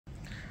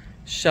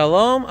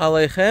Shalom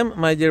Aleichem,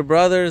 my dear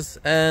brothers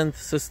and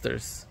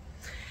sisters.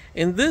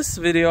 In this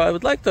video, I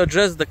would like to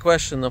address the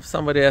question of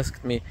somebody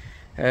asked me,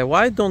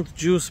 why don't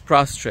Jews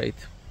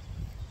prostrate?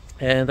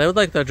 And I would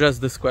like to address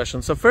this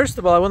question. So first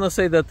of all, I want to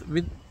say that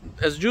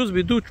as Jews,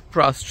 we do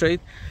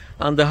prostrate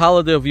on the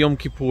holiday of Yom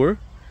Kippur.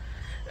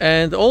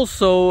 And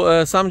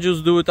also, some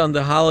Jews do it on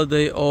the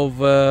holiday of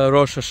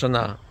Rosh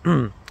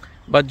Hashanah.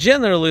 But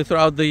generally,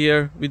 throughout the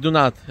year, we do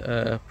not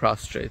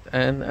prostrate.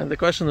 And the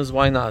question is,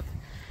 why not?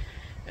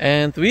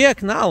 And we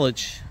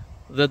acknowledge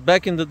that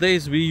back in the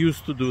days we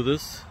used to do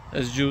this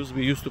as Jews.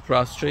 We used to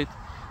prostrate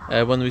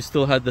when we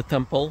still had the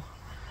temple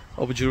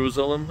of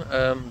Jerusalem,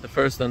 the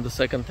first and the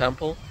second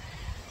temple.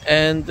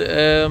 And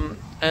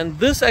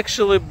this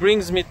actually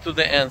brings me to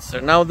the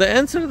answer. Now, the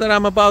answer that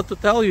I'm about to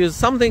tell you is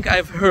something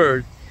I've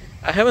heard.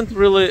 I haven't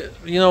really,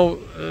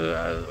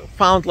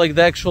 found like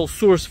the actual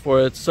source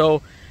for it.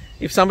 So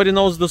if somebody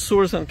knows the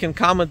source and can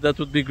comment, that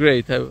would be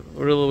great. I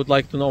really would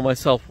like to know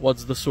myself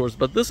what's the source.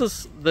 But this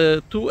is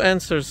the two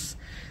answers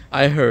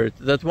I heard.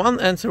 That one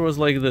answer was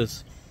like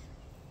this.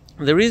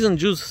 The reason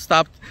Jews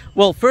stopped...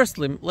 Well,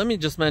 firstly, let me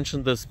just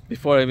mention this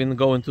before I even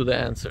go into the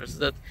answers.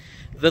 That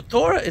the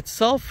Torah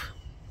itself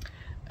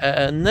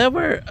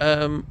never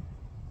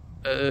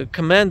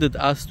commanded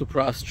us to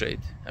prostrate.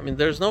 I mean,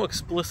 there's no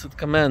explicit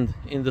command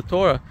in the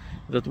Torah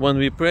that when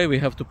we pray we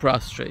have to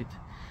prostrate.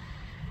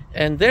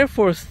 And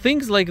therefore,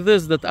 things like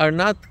this that are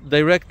not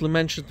directly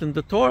mentioned in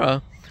the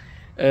Torah,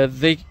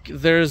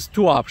 there's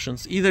two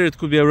options. Either it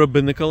could be a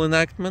rabbinical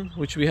enactment,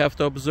 which we have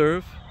to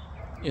observe,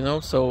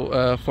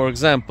 for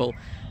example,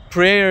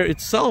 prayer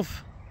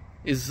itself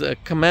is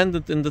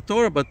commanded in the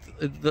Torah, but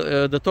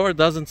the Torah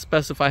doesn't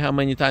specify how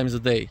many times a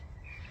day.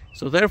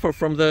 So therefore,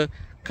 from the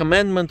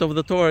commandment of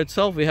the Torah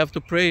itself, we have to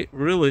pray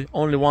really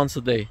only once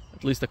a day,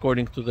 at least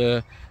according to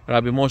the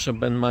Rabbi Moshe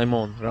ben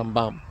Maimon,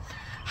 Rambam.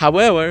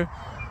 However,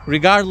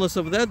 regardless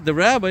of that, the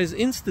rabbis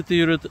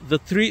instituted the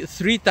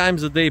three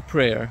times a day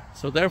prayer.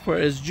 So therefore,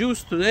 as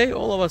Jews today,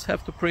 all of us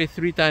have to pray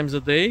 3 times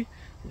a day,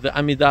 the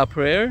Amidah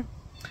prayer.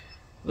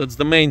 That's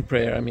the main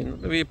prayer. I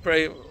mean, we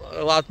pray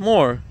a lot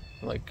more,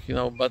 but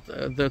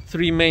the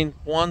 3 main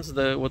ones,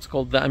 what's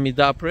called the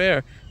Amidah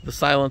prayer, the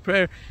silent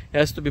prayer,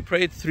 has to be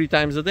prayed 3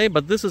 times a day.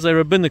 But this is a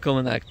rabbinical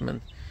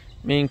enactment,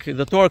 meaning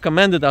the Torah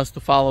commanded us to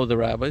follow the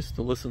rabbis,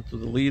 to listen to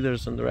the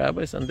leaders and the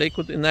rabbis, and they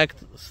could enact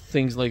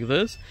things like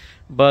this.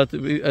 But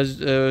we, as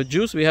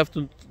Jews, we have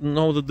to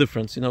know the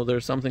difference.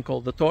 There's something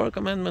called the Torah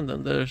commandment,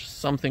 and there's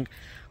something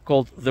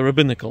called the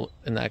rabbinical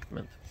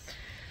enactment.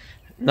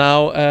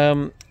 Now,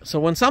 so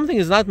when something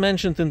is not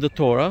mentioned in the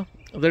Torah,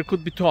 there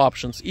could be 2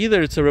 options.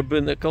 Either it's a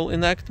rabbinical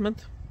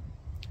enactment,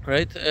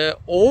 right?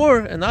 Or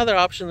another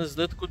option is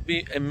that could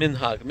be a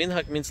minhag.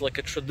 Minhag means like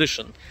a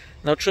tradition.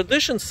 Now,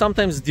 traditions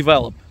sometimes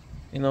develop.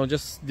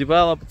 Just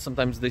develop.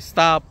 Sometimes they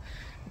stop.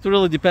 It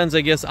really depends,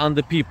 I guess, on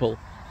the people.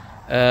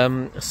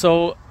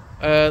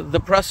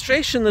 The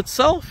prostration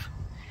itself,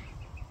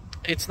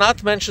 it's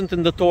not mentioned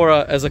in the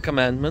Torah as a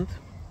commandment,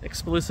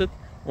 explicit,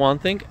 one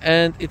thing,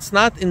 and it's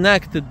not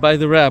enacted by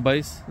the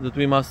rabbis that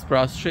we must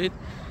prostrate,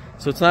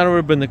 so it's not a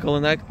rabbinical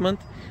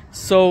enactment.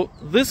 So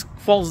this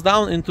falls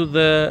down into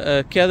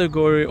the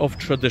category of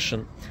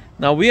tradition.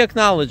 Now, we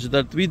acknowledge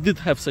that we did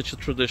have such a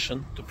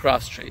tradition to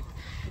prostrate,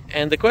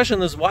 and the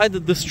question is, why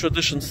did this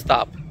tradition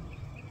stop?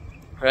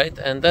 Right?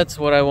 And that's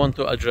what I want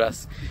to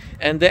address.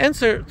 And the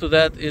answer to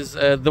that is,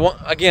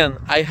 again,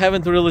 I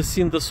haven't really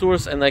seen the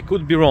source, and I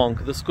could be wrong.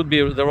 This could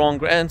be the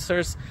wrong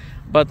answers,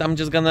 but I'm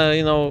just gonna,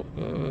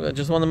 I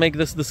just want to make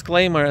this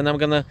disclaimer, and I'm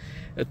gonna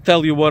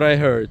tell you what I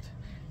heard.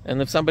 And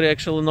if somebody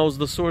actually knows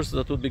the source,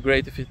 that would be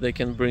great if they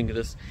can bring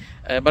this.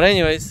 But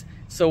anyways,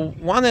 so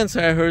one answer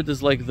I heard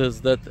is like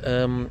this, that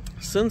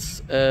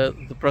since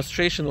the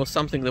prostration was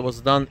something that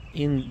was done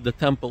in the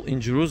temple in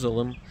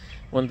Jerusalem,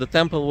 when the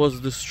temple was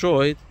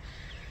destroyed,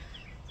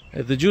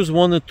 the Jews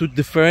wanted to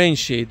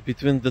differentiate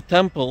between the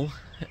temple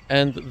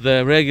and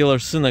the regular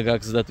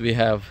synagogues that we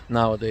have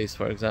nowadays,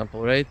 for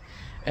example, right?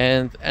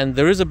 And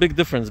there is a big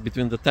difference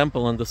between the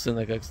temple and the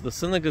synagogues. The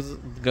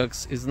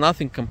synagogues is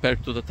nothing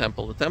compared to the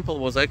temple. The temple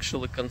was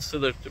actually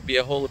considered to be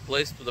a holy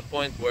place to the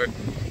point where,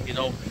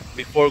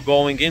 before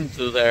going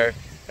into there,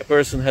 a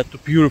person had to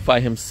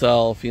purify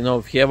himself.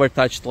 If he ever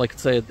touched, like,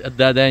 say, a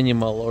dead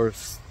animal or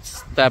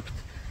stepped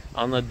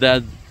on a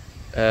dead,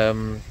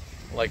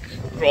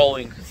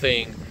 crawling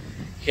thing,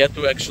 he had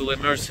to actually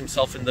immerse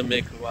himself in the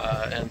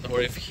mikvah, or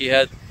if he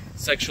had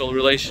sexual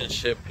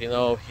relationship, he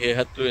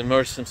had to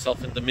immerse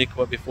himself in the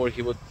mikvah before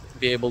he would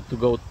be able to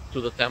go to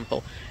the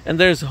temple. And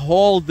there's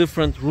whole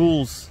different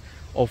rules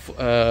of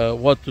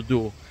what to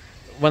do.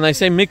 When I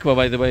say mikvah,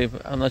 by the way,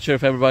 I'm not sure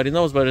if everybody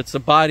knows, but it's a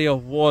body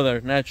of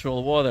water,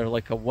 natural water,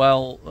 like a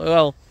well,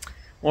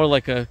 more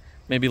like a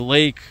maybe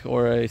lake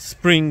or a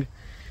spring,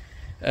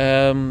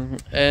 and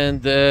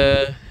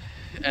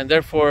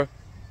therefore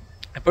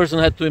a person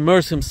had to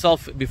immerse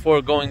himself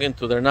before going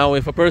into there. Now,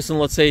 if a person,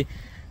 let's say,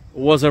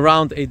 was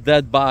around a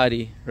dead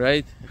body,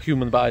 right,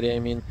 human body, I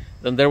mean,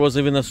 then there was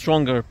even a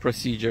stronger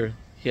procedure.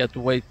 He had to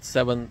wait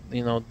 7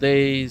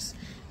 days,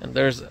 And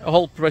there's a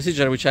whole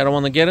procedure which I don't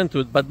want to get into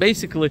it, but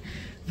basically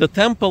the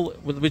temple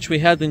which we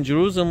had in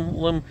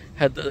Jerusalem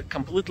had a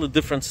completely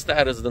different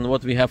status than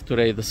what we have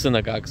today, the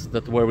synagogues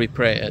where we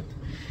pray at.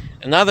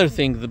 Another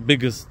thing,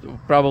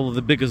 probably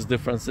the biggest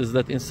difference, is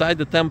that inside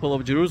the temple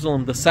of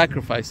Jerusalem the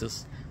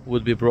sacrifices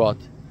would be brought.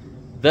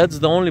 That's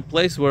the only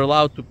place we're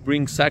allowed to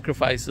bring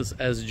sacrifices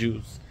as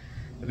Jews.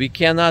 We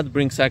cannot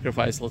bring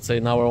sacrifice, let's say,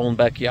 in our own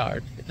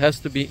backyard. It has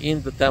to be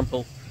in the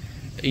temple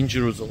in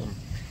Jerusalem.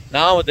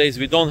 Nowadays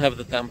we don't have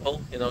the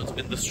temple, it's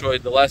been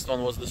destroyed. The last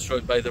one was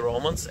destroyed by the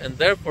Romans, and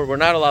therefore we're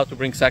not allowed to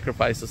bring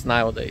sacrifices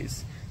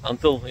nowadays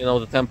until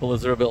the temple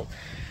is rebuilt.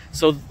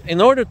 So in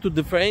order to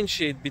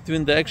differentiate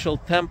between the actual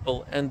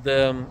temple and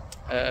the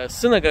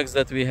synagogues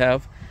that we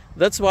have,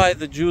 that's why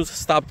the Jews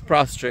stopped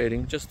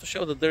prostrating, just to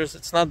show that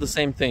it's not the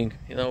same thing.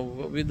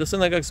 The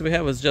synagogues we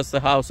have is just a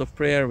house of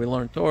prayer. We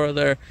learn Torah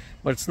there,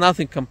 but it's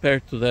nothing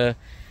compared to the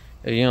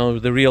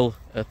real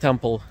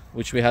temple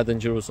which we had in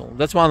Jerusalem.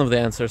 That's one of the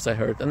answers I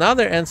heard.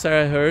 Another answer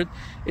I heard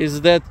is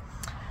that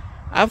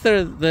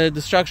after the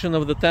destruction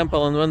of the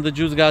temple and when the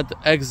Jews got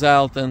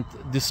exiled and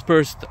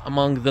dispersed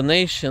among the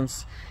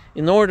nations,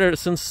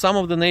 since some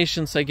of the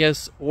nations, I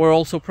guess, were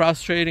also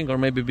prostrating or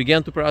maybe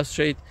began to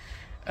prostrate,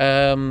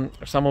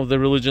 some of the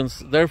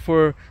religions,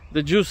 therefore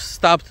the Jews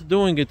stopped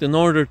doing it in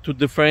order to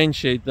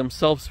differentiate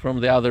themselves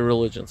from the other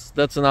religions.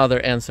 That's another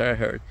answer I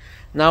heard.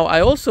 Now, I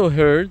also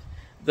heard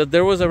that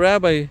there was a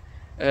rabbi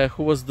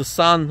who was the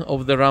son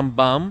of the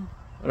Rambam,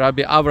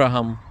 Rabbi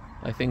Avraham,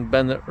 I think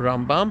Ben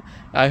Rambam.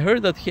 I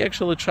heard that he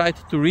actually tried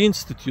to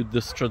reinstitute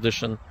this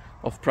tradition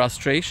of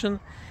prostration,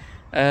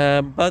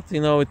 but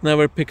it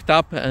never picked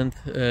up, and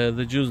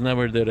the Jews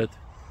never did it.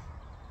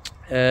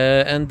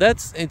 And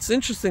it's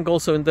interesting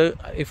also,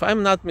 if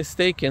I'm not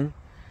mistaken,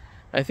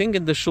 I think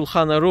in the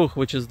Shulchan Aruch,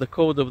 which is the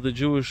code of the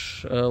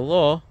Jewish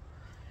law,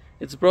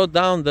 it's brought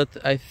down that,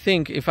 I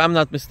think, if I'm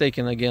not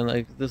mistaken, again,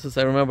 I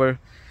remember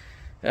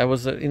I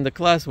was in the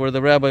class where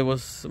the rabbi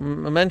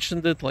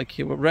mentioned it, like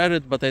he read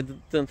it, but I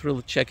didn't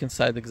really check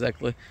inside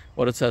exactly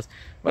what it says.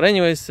 But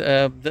anyways,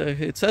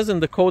 it says in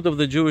the code of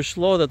the Jewish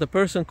law that a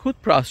person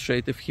could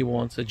prostrate if he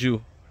wants, a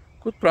Jew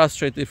could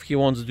prostrate if he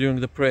wants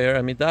during the prayer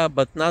Amidah,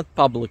 but not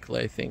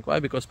publicly, I think. Why?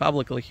 Because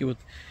publicly he would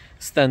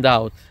stand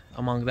out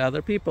among the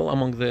other people,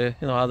 among the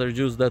other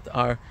Jews that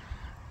are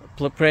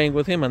praying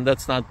with him, and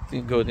that's not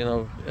good.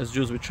 As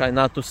Jews we try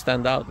not to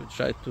stand out, we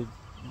try to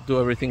do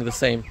everything the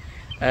same.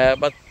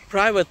 But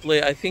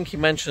privately, I think he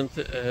mentioned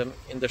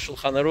in the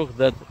Shulchan Aruch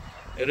that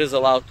it is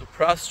allowed to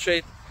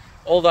prostrate,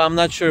 although I'm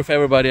not sure if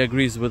everybody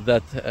agrees with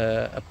that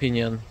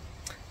opinion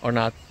or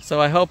not. So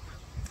I hope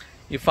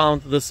you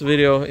found this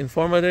video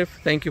informative.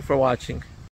 Thank you for watching.